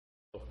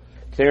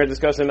Continuing our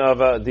discussion of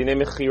Dinei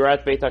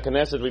Mechirat Beit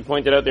HaKnesset, we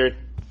pointed out there are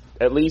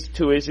at least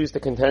two issues to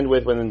contend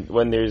with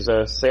when there's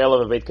a sale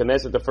of a Beit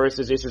Knesset. The first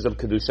is issues of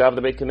Kedusha of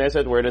the Beit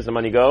Knesset, where does the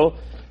money go?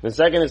 The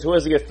second is who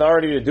has the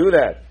authority to do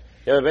that?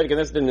 You have a Beit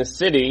Knesset in the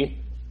city,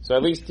 so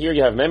at least here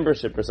you have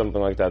membership or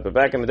something like that. But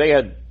back in the day you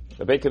had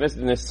a Beit Knesset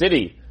in the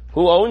city.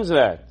 Who owns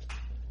that?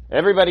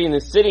 Everybody in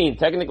the city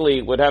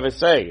technically would have a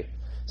say.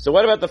 So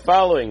what about the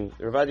following?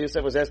 Rav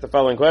Yosef was asked the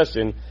following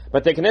question.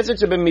 But the Knesset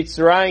should be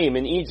Mitzrayim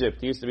in Egypt.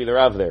 He used to be the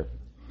Rav there.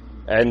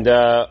 And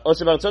the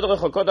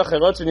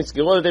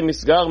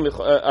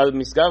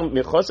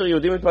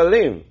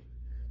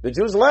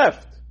Jews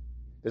left.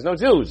 There's no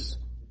Jews.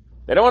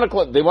 They don't want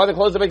to. They want to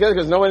close the Beit Knesset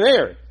because there's no one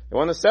there. They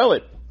want to sell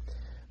it.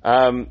 They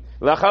left.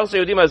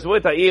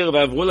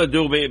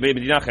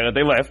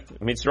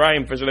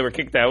 Mitzrayim, first they were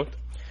kicked out.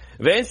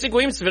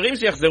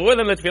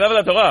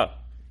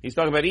 He's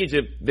talking about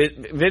Egypt.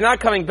 They're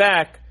not coming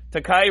back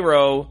to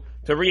Cairo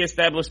to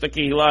reestablish the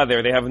Kehillah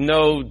there. They have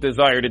no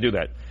desire to do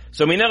that.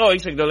 So it's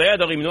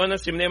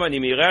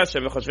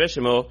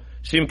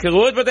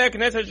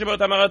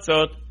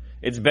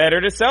better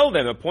to sell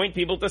them, appoint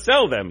people to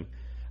sell them.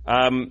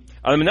 And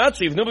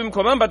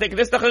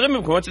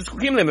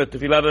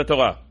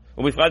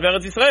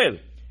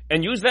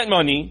use that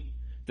money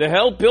to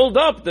help build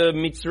up the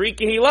Mitzri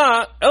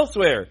Kehillah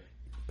elsewhere,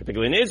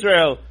 particularly in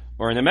Israel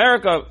or in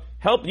America.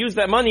 Help use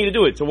that money to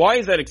do it. So why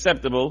is that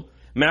acceptable?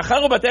 You're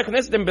not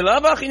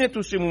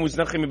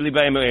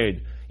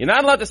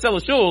allowed to sell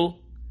a shul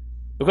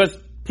because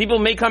people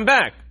may come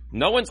back.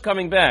 No one's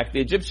coming back. The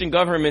Egyptian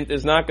government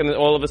is not going to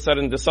all of a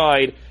sudden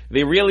decide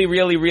they really,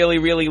 really, really,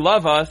 really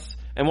love us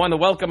and want to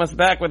welcome us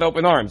back with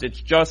open arms. It's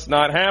just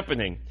not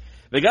happening.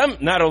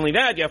 Not only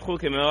that, it's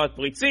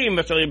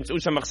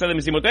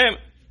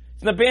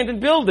an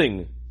abandoned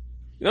building.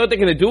 You know what they're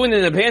going to do in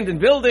an abandoned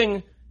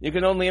building? You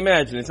can only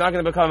imagine. It's not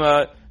going to become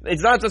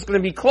it's not just going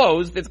to be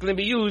closed, it's going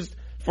to be used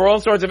for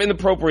all sorts of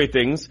inappropriate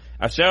things.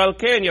 So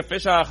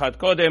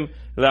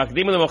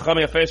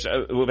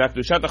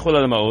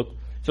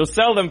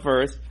sell them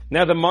first.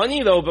 Now the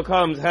money though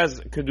has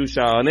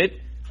Kedusha on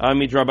it,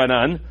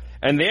 midrabanan,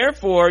 and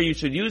therefore you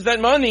should use that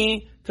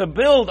money to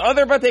build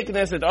other Batei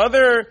Knesset,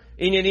 other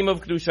inyanim of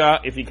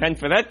Kedusha, if you can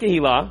for that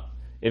Kehillah.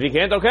 If you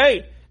can't,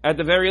 okay, at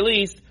the very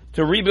least,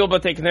 to rebuild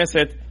Batei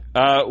Knesset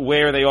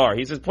where they are.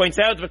 He points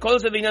out, we're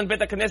talking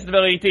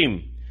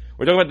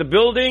about the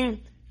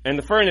building and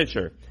the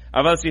furniture.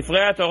 But the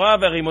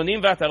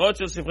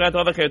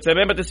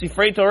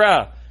Sifrei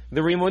Torah,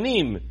 the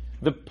Rimonim,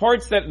 the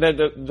parts that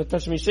the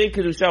Tashmishei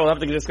Kedusha, we'll have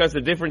to discuss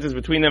the differences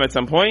between them at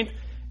some point.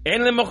 You're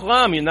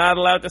not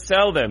allowed to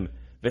sell them.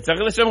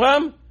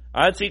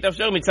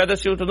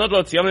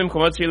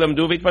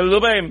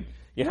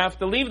 You have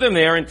to leave them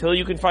there until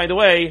you can find a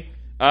way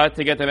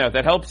to get them out.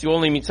 That helps you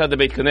only mitzad the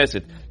Beit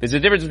Knesset. There's a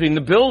difference between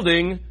the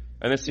building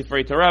and the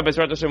Sifrei Torah.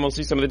 Bezrat Hashem, we'll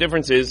see some of the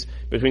differences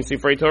between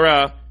Sifrei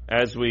Torah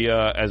as we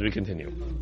continue.